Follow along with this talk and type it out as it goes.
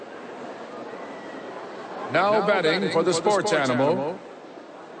Now batting for the sports animal,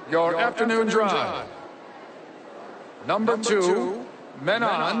 your afternoon drive. Number 2, men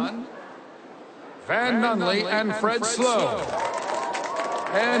on, Van Nunley and Fred Slow.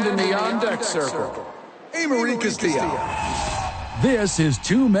 And in the on-deck circle, Amory Castillo. This is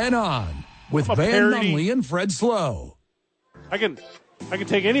 2 Men On with Van Nunley and Fred Slow. I can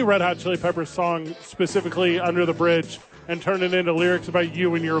take any Red Hot Chili Peppers song, specifically Under the Bridge, and turn it into lyrics about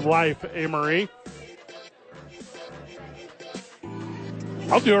you and your life, Amory.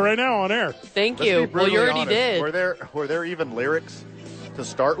 I'll do it right now on air. Thank you. Well, you already did. Were there even lyrics to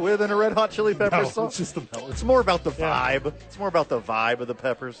start with in a Red Hot Chili Peppers song? It's just the melody. It's more about the vibe. Yeah. It's more about the vibe of the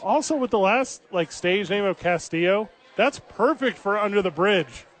Peppers. Also, with the last stage name of Castillo, that's perfect for Under the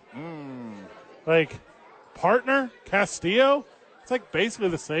Bridge. Partner, Castillo, it's basically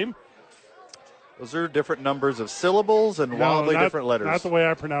the same. Those are different numbers of syllables and wildly different letters. Not the way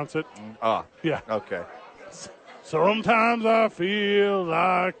I pronounce it. Yeah. Okay. Sometimes I feel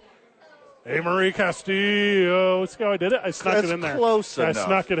like Amory Castillo. See how I did it? I snuck it in there. Close enough. I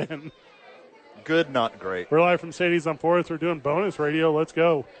snuck it in. Good, not great. We're live from Sadie's on 4th. We're doing bonus radio. Let's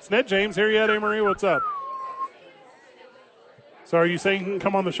go. Is Ned James here yet, Amory? What's up? So are you saying you can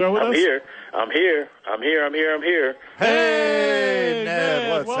come on the show with us? I'm here. Hey,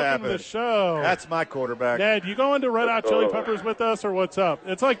 Ned, what's welcome happening? To the show. That's my quarterback. Ned, you going to Red Hot Chili Peppers with us, or what's up?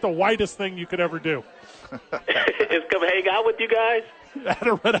 It's like the whitest thing you could ever do. It's come hang out with you guys at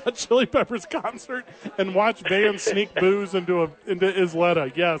a Red Hot Chili Peppers concert and watch bands sneak booze into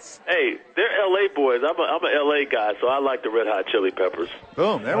Isleta. Yes. Hey, they're L.A. boys. I'm an L.A. guy, so I like the Red Hot Chili Peppers.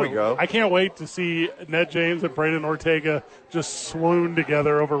 Boom, there we go. I can't wait to see Ned James and Brandon Ortega just swoon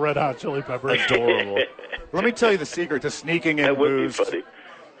together over Red Hot Chili Peppers. Adorable. Let me tell you the secret to sneaking in booze. That would be funny.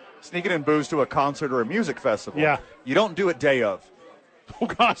 Sneaking in booze to a concert or a music festival. Yeah. You don't do it day of. Oh,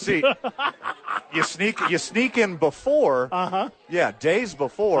 God. See, you sneak in before. Yeah, days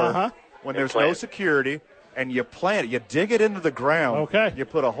before when there's no security, and you plant it. You dig it into the ground. Okay. You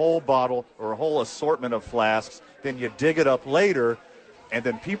put a whole bottle or a whole assortment of flasks. Then you dig it up later, and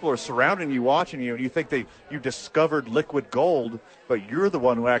then people are surrounding you, watching you, and you think you discovered liquid gold, but you're the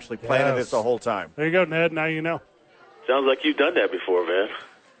one who actually planted it the whole time. There you go, Ned. Now you know. Sounds like you've done that before, man.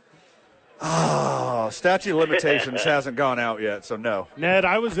 Oh, statute of limitations hasn't gone out yet, so no. Ned,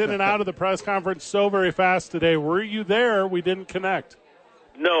 I was in and out of the press conference so very fast today. Were you there? We didn't connect.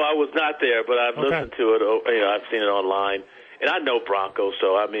 No, I was not there, but I've listened to it. I've seen it online, and I know Bronco,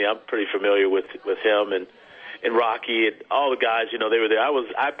 so I'm pretty familiar with him and Rocky and all the guys. They were there.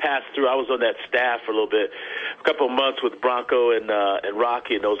 I passed through. I was on that staff for a little bit, a couple of months with Bronco and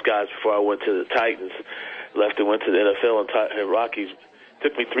Rocky and those guys before I went to the Titans. Left and went to the NFL, and Rocky's.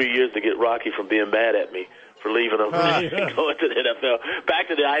 Took me 3 years to get Rocky from being mad at me for leaving him and going to the NFL. Back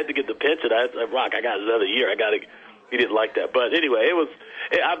to I had to get the pension. I said, Rock, I got another year. He didn't like that. But anyway,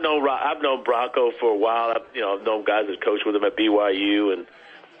 I've known Bronco for a while. I've known guys that coached with him at BYU and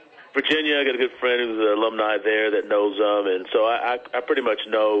Virginia. I got a good friend who's an alumni there that knows him, and so I pretty much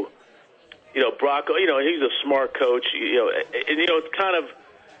know, Bronco. He's a smart coach. And it's kind of.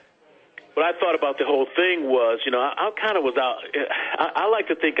 What I thought about the whole thing was, I kind of was out. I like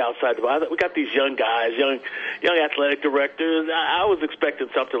to think outside the box. We got these young guys, young athletic directors. I was expecting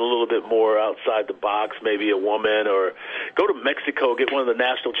something a little bit more outside the box, maybe a woman, or go to Mexico, get one of the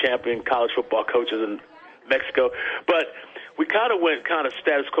national champion college football coaches in Mexico. But we kind of went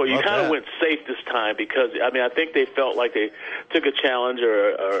status quo. You kind of went safe this time because, I think they felt like they took a challenge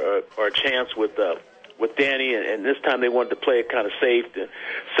or a chance with Danny, and this time they wanted to play it kind of safe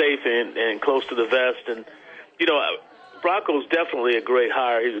and close to the vest. And Bronco's definitely a great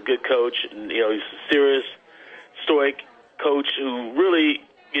hire. He's a good coach, and he's a serious, stoic coach who really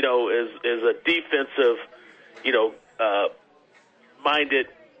is a defensive minded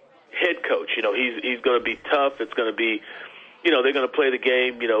head coach. He's going to be tough. It's going to be they're going to play the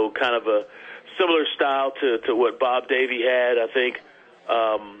game kind of a similar style to what Bob Davie had, I think.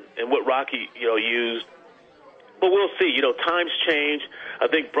 And what Rocky, used. But we'll see. Times change. I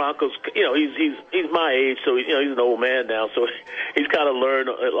think Broncos, he's my age, so, he's an old man now. So he's kind of learned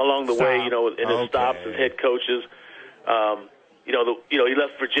along the way, in his stops as head coaches. He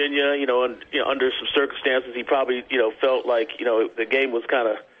left Virginia, and, under some circumstances, he probably, felt like, the game was kind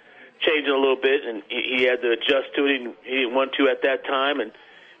of changing a little bit, and he had to adjust to it. He didn't want to at that time, and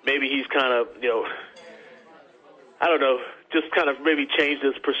maybe he's kind of, I don't know, just kind of maybe changed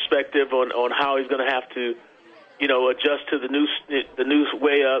his perspective on how he's going to have to, adjust to the new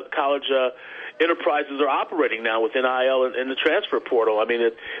way college enterprises are operating now with NIL and the transfer portal. I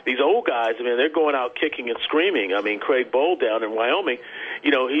mean, these old guys, they're going out kicking and screaming. Craig Bowl down in Wyoming,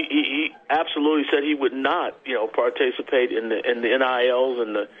 he absolutely said he would not, participate in the NILs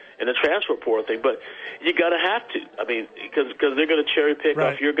and the transfer portal thing. But you got to have to. I mean, because they're going to cherry pick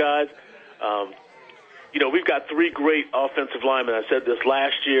off your guys. We've got 3 great offensive linemen. I said this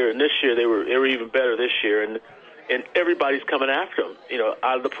last year, and this year they were even better this year. And everybody's coming after them,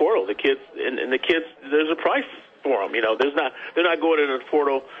 out of the portal. The kids and the kids, there's a price for them. They're not going into the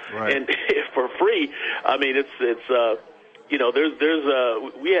portal and for free. I mean,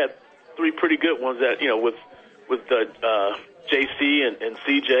 we had 3 pretty good ones that with JC and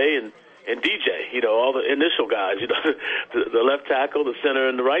CJ and DJ, all the initial guys, the left tackle, the center,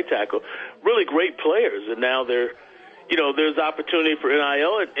 and the right tackle, really great players. And now they're, there's opportunity for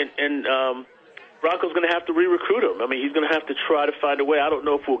NIL, and Bronco's going to have to re-recruit them. I mean, he's going to have to try to find a way. I don't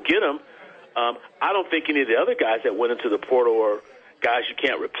know if we'll get him. I don't think any of the other guys that went into the portal are guys you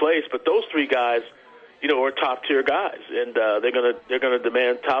can't replace, but those 3 guys, are top-tier guys, and they're going to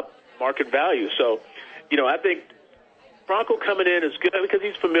demand top market value. So, I think Bronco coming in is good because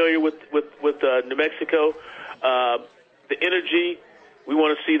he's familiar with New Mexico. The energy, we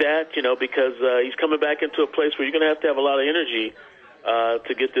want to see that, because he's coming back into a place where you're going to have a lot of energy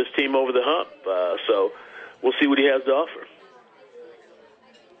to get this team over the hump. So we'll see what he has to offer.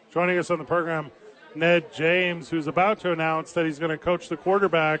 Joining us on the program, Ned James, who's about to announce that he's going to coach the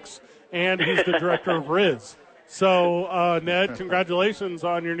quarterbacks, and he's the director of Riz. So, Ned, congratulations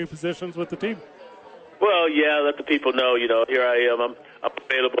on your new positions with the team. Well, yeah, let the people know, here I am. I'm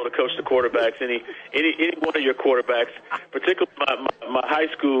available to coach the quarterbacks, any one of your quarterbacks, particularly my high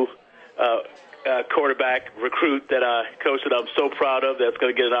school quarterback recruit that I coached that I'm so proud of, that's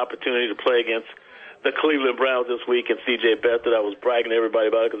going to get an opportunity to play against the Cleveland Browns this week, and C.J. Beathard. I was bragging to everybody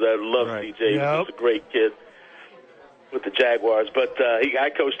about it because I love C.J. He's a great kid with the Jaguars. But I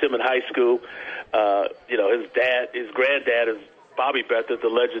coached him in high school. His granddad is Bobby Beathard, the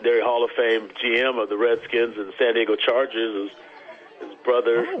legendary Hall of Fame GM of the Redskins and the San Diego Chargers. His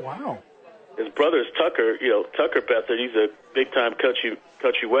brother. Oh, wow. His brother is Tucker, Tucker Beathard. He's a big-time country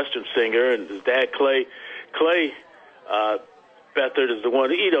western singer, and his dad, Clay Beathard, is the one.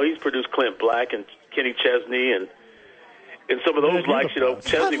 He's produced Clint Black and Kenny Chesney and some of those likes.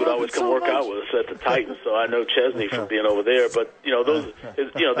 Chesney would always come work out with us at the Titans, so I know Chesney from being over there. But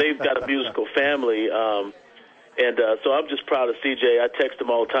they've got a musical family, and so I'm just proud of CJ. I text him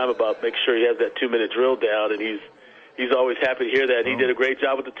all the time about make sure he has that 2-minute drill down, and he's always happy to hear that. He did a great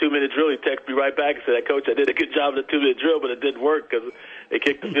job with the 2-minute drill. He texted me right back and said, Coach, I did a good job with the 2-minute drill, but it didn't work because they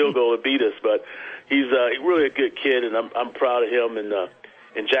kicked the field goal and beat us. But he's really a good kid, and I'm proud of him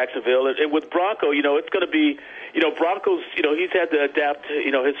in Jacksonville. And with Bronco, it's going to be, Bronco's, he's had to adapt,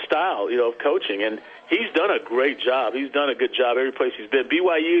 his style, of coaching, and he's done a great job. He's done a good job every place he's been.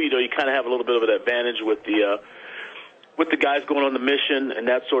 BYU, you kind of have a little bit of an advantage with the guys going on the mission and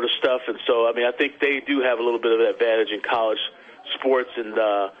that sort of stuff. And so, I think they do have a little bit of an advantage in college sports and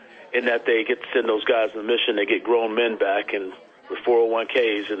in that they get to send those guys on the mission. They get grown men back and with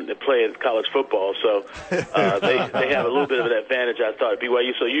 401ks and they play in college football. So they have a little bit of an advantage, I thought, at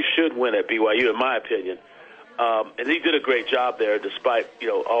BYU. So you should win at BYU, in my opinion. And he did a great job there despite,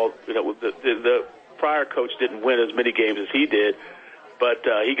 the prior coach didn't win as many games as he did, but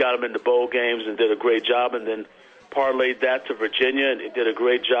he got them into bowl games and did a great job, and then parlayed that to Virginia, and he did a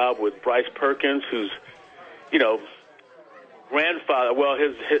great job with Bryce Perkins, who's, grandfather. Well,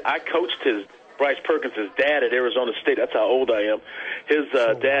 I coached Bryce Perkins' dad at Arizona State. That's how old I am. His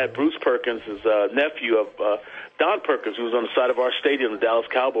dad, Bruce Perkins, is nephew of Don Perkins, who was on the side of our stadium, the Dallas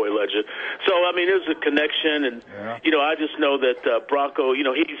Cowboy legend. So, there's a connection, and, I just know that Bronco,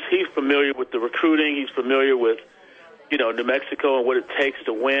 he's familiar with the recruiting. He's familiar with, New Mexico and what it takes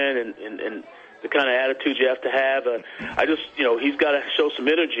to win and the kind of attitude you have to have. I just, he's got to show some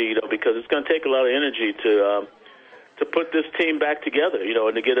energy, because it's going to take a lot of energy to put this team back together,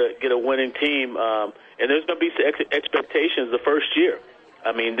 and to get a winning team. And there's going to be some expectations the first year.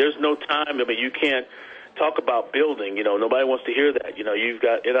 There's no time. You can't talk about building. Nobody wants to hear that. You've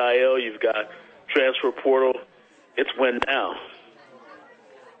got NIL, you've got transfer portal. It's win now.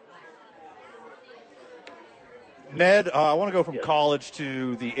 Ned, I want to go from college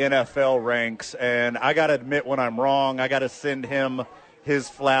to the NFL ranks, and I got to admit when I'm wrong. I got to send him his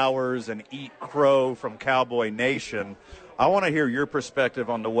flowers and eat crow from Cowboy Nation. I want to hear your perspective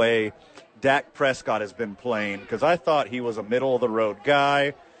on the way Dak Prescott has been playing, because I thought he was a middle-of-the-road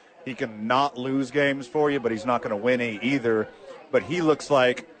guy. He can not lose games for you, but he's not going to win any either. But he looks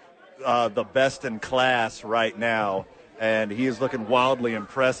like the best in class right now, and he is looking wildly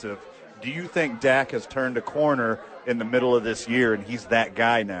impressive. Do you think Dak has turned a corner in the middle of this year, and he's that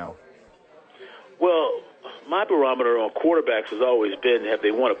guy now? Well, my barometer on quarterbacks has always been, have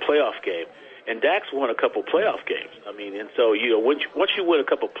they won a playoff game? And Dak's won a couple playoff games. I mean, and so, once you win a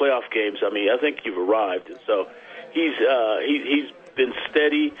couple playoff games, I mean, I think you've arrived. And so he's been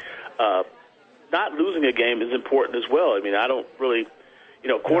steady. Not losing a game is important as well. I mean, I don't really,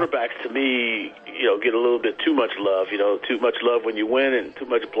 quarterbacks to me, get a little bit too much love. Too much love when you win and too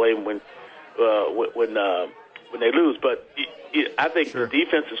much blame when they lose. But I think the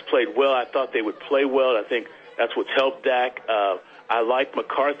defense has played well. I thought they would play well. I think that's what's helped Dak. I like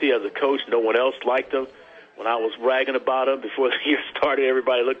McCarthy as a coach. No one else liked him. When I was bragging about him before the year started,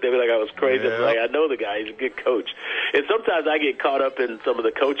 everybody looked at me like I was crazy. I was like, I know the guy. He's a good coach. And sometimes I get caught up in some of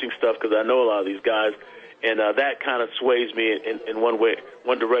the coaching stuff because I know a lot of these guys, and that kind of sways me in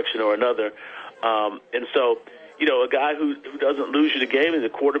one direction or another. And so, a guy who doesn't lose you the game is a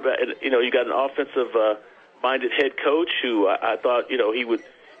quarterback. You got an offensive-minded head coach who I thought,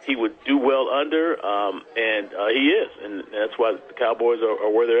 he would do well under, and he is, and that's why the Cowboys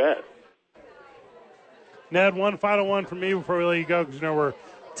are where they're at. Ned, one final one from me before we let you go, because we're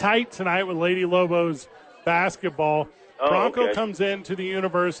tight tonight with Lady Lobos basketball. Bronco comes into the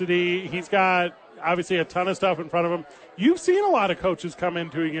university. He's got, obviously, a ton of stuff in front of him. You've seen a lot of coaches come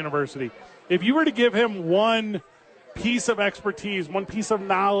into a university. If you were to give him one piece of expertise, one piece of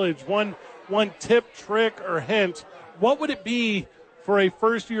knowledge, one tip, trick, or hint, what would it be for a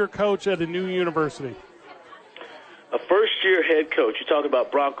first-year coach at a new university? A first-year head coach. You're talking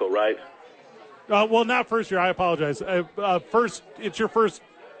about Bronco, right? Well, not first year. I apologize. It's your first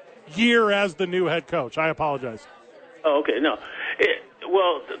year as the new head coach. I apologize. Oh, okay. No.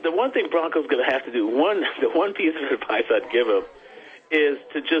 Well, the one thing Bronco's going to have to do, the one piece of advice I'd give him is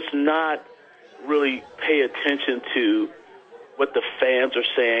to just not really pay attention to what the fans are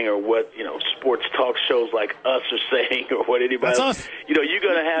saying or what, sports talk shows like us are saying or what anybody else. You're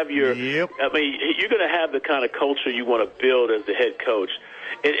going to have you're going to have the kind of culture you want to build as the head coach.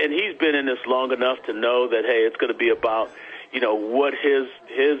 And he's been in this long enough to know that, hey, it's going to be about, what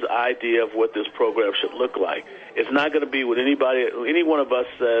his idea of what this program should look like. It's not going to be what any one of us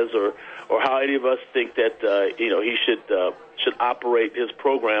says or how any of us think that, he should operate his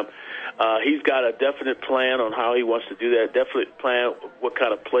program. He's got a definite plan on how he wants to do that, definite plan what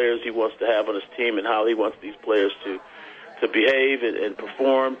kind of players he wants to have on his team and how he wants these players to behave and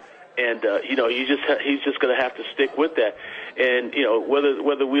perform. And, he's just going to have to stick with that. And,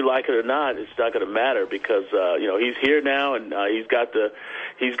 whether we like it or not, it's not going to matter because, he's here now and he's got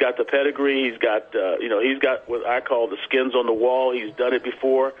the pedigree. He's got what I call the skins on the wall. He's done it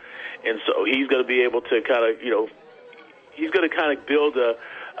before. And so he's going to be able to kind of, he's going to kind of build a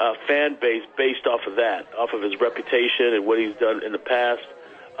fan base based off of that, off of his reputation and what he's done in the past,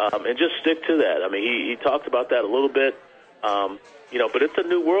 and just stick to that. I mean, he talked about that a little bit. But it's a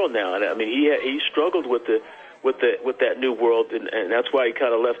new world now, and I mean he struggled with that new world, and that's why he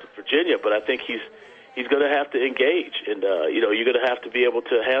kind of left Virginia. But I think he's going to have to engage, and you're going to have to be able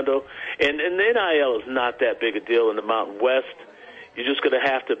to handle. And the NIL is not that big a deal in the Mountain West. You're just going to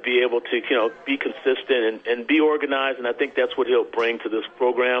have to be able to be consistent and be organized, and I think that's what he'll bring to this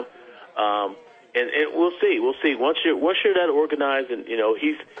program. And we'll see. Once you're that organized, and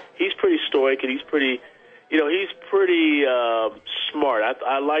he's pretty stoic, and he's pretty smart.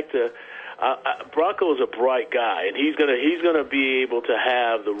 I like to. Bronco is a bright guy, and he's gonna be able to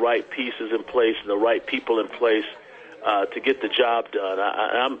have the right pieces in place and the right people in place to get the job done.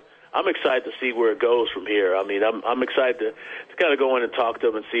 I'm excited to see where it goes from here. I mean, I'm excited to kind of go in and talk to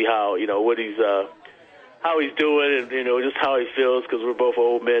him and see how what he's how he's doing and just how he feels because we're both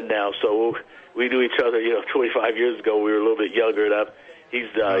old men now. So we knew each other 25 years ago. We were a little bit younger, and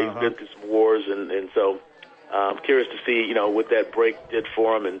he's been through some wars, and so. I'm curious to see, what that break did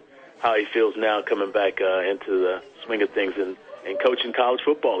for him and how he feels now coming back into the swing of things and coaching college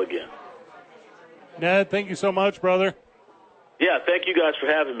football again. Ned, thank you so much, brother. Yeah, thank you guys for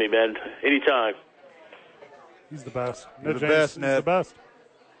having me, man. Anytime. He's the best. You're the best, Ned. He's the best.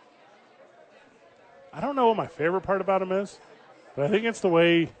 I don't know what my favorite part about him is, but I think it's the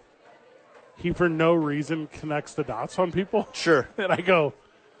way he, for no reason, connects the dots on people. Sure. And I go,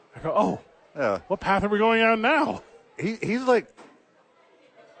 oh. Yeah. What path are we going on now? He's like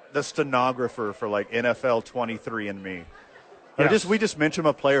the stenographer for like NFL 23andMe. Yes. We just mentioned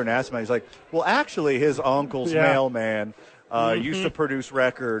a player and asked him. He's like, well, actually, his uncle's mailman used to produce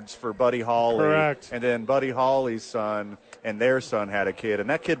records for Buddy Holly. Correct. And then Buddy Holly's son and their son had a kid, and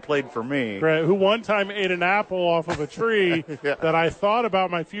that kid played for me. Right, who one time ate an apple off of a tree that I thought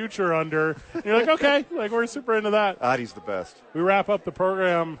about my future under. And you're like, okay, we're super into that. He's the best. We wrap up the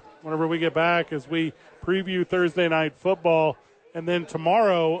program whenever we get back as we preview Thursday night football. And then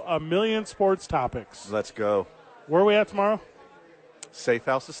tomorrow, a million sports topics. Let's go. Where are we at tomorrow? Safe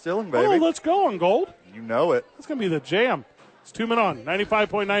House of Stilling, baby. Oh, let's go on Gold. You know it. That's going to be the jam. It's 2 Men On,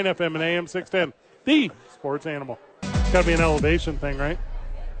 95.9 FM and AM 610. The Sports Animal. It's got to be an elevation thing, right?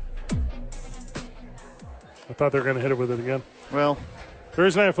 I thought they were going to hit it with it again. Well,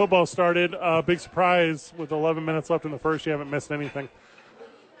 Thursday Night Football started. Big surprise with 11 minutes left in the first. You haven't missed anything.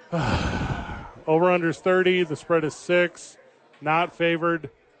 Over-under's 30. The spread is 6. Not favored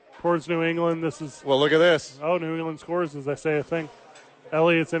towards New England. Well, look at this. Oh, New England scores, as I say a thing.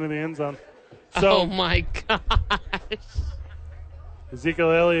 Elliott's into the end zone. So, oh, my gosh.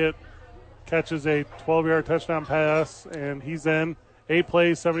 Ezekiel Elliott catches a 12-yard touchdown pass, and he's in. 8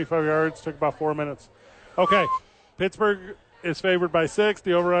 plays, 75 yards. Took about 4 minutes. Okay. Pittsburgh is favored by 6.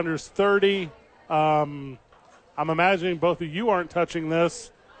 The over-under is 30. I'm imagining both of you aren't touching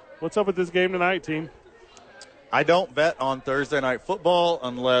this. What's up with this game tonight, team? I don't bet on Thursday Night Football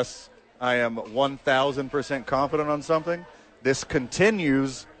unless I am 1,000% confident on something. This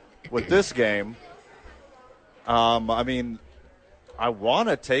continues with this game. I want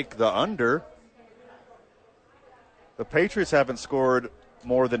to take the under. The Patriots haven't scored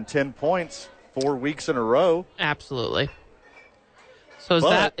more than 10 points 4 weeks in a row. Absolutely. So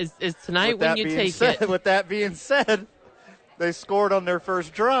is tonight when you take it? With that being said, they scored on their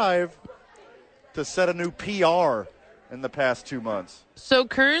first drive to set a new PR in the past 2 months. So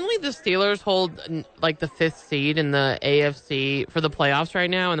currently the Steelers hold like the 5th seed in the AFC for the playoffs right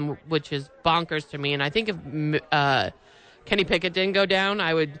now, and which is bonkers to me. And I think if Kenny Pickett didn't go down,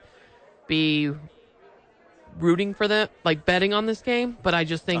 I would be rooting for them, like betting on this game. But I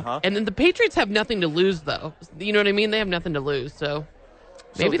just think, and then the Patriots have nothing to lose, though. You know what I mean? They have nothing to lose, so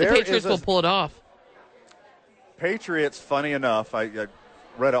maybe the Patriots will pull it off. Patriots, funny enough, I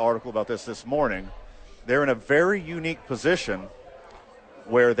read an article about this morning. They're in a very unique position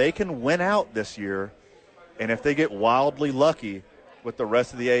where they can win out this year, and if they get wildly lucky with the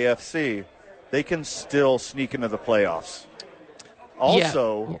rest of the AFC, they can still sneak into the playoffs.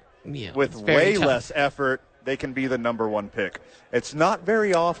 Also, with way less effort, they can be the number 1 pick. It's not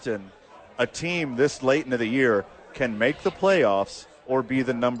very often a team this late into the year can make the playoffs or be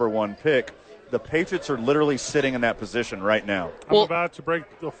the number 1 pick. The Patriots are literally sitting in that position right now. I'm about to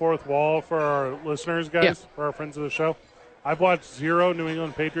break the fourth wall for our listeners, guys, for our friends of the show. I've watched 0 New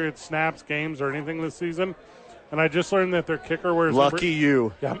England Patriots snaps, games, or anything this season, and I just learned that their kicker wears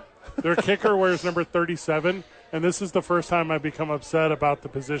their kicker wears number 37, and this is the first time I've become upset about the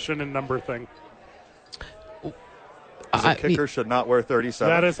position and number thing. The kicker should not wear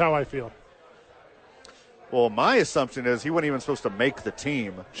 37. That is how I feel. Well, my assumption is he wasn't even supposed to make the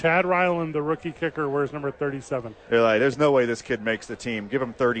team. Chad Ryland, the rookie kicker, wears number 37. They're like, there's no way this kid makes the team. Give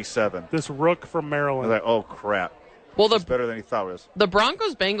him 37. This rook from Maryland. They're like, oh, crap. Well, it's better than he thought it was. The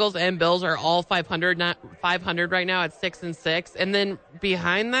Broncos, Bengals, and Bills are all 500 right now at 6-6. And then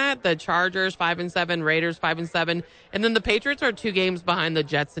behind that, the Chargers 5-7, Raiders 5-7. And then the Patriots are 2 games behind the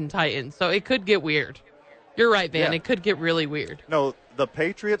Jets and Titans. So it could get weird. You're right, Van. Yeah. It could get really weird. No, the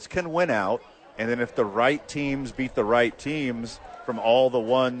Patriots can win out. And then if the right teams beat the right teams from all the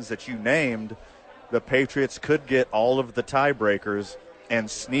ones that you named, the Patriots could get all of the tiebreakers and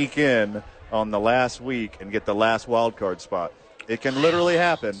sneak in on the last week and get the last wild card spot. It can literally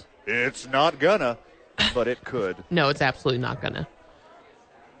happen. It's not gonna, but it could. No, it's absolutely not gonna.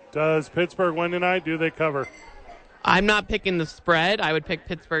 Does Pittsburgh win tonight? Do they cover? I'm not picking the spread. I would pick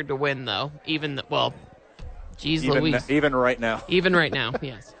Pittsburgh to win, though. Even Louise. Even right now. Even right now,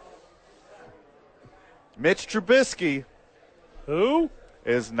 yes. Mitch Trubisky. Who?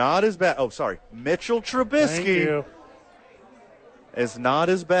 Is not as bad. Oh, sorry. Mitchell Trubisky is not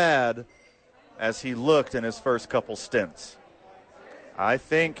as bad as he looked in his first couple stints. I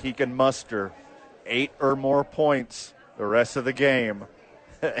think he can muster 8 or more points the rest of the game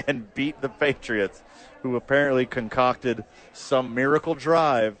and beat the Patriots, who apparently concocted some miracle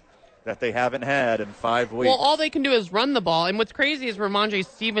drive that they haven't had in 5 weeks. Well, all they can do is run the ball. And what's crazy is Ramondre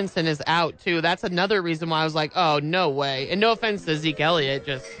Stevenson is out, too. That's another reason why I was like, oh, no way. And no offense to Zeke Elliott,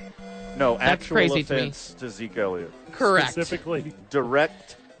 just no, that's actual crazy offense to Zeke Elliott. Correct. Specifically.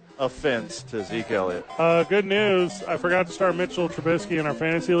 Direct offense to Zeke Elliott. Good news. I forgot to start Mitchell Trubisky in our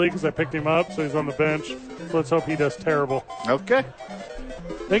fantasy league because I picked him up, so he's on the bench. So let's hope he does terrible. Okay.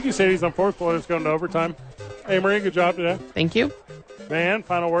 Thank you, Sadie's on fourth quarter. It's going to overtime. Hey, Marie, good job today. Thank you. Man,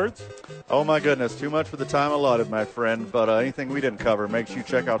 final words? Oh, my goodness. Too much for the time allotted, my friend. But anything we didn't cover, make sure you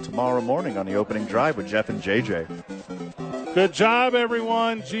check out tomorrow morning on the opening drive with Jeff and JJ. Good job,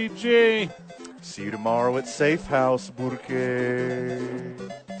 everyone. GG. See you tomorrow at Safe House, Burke.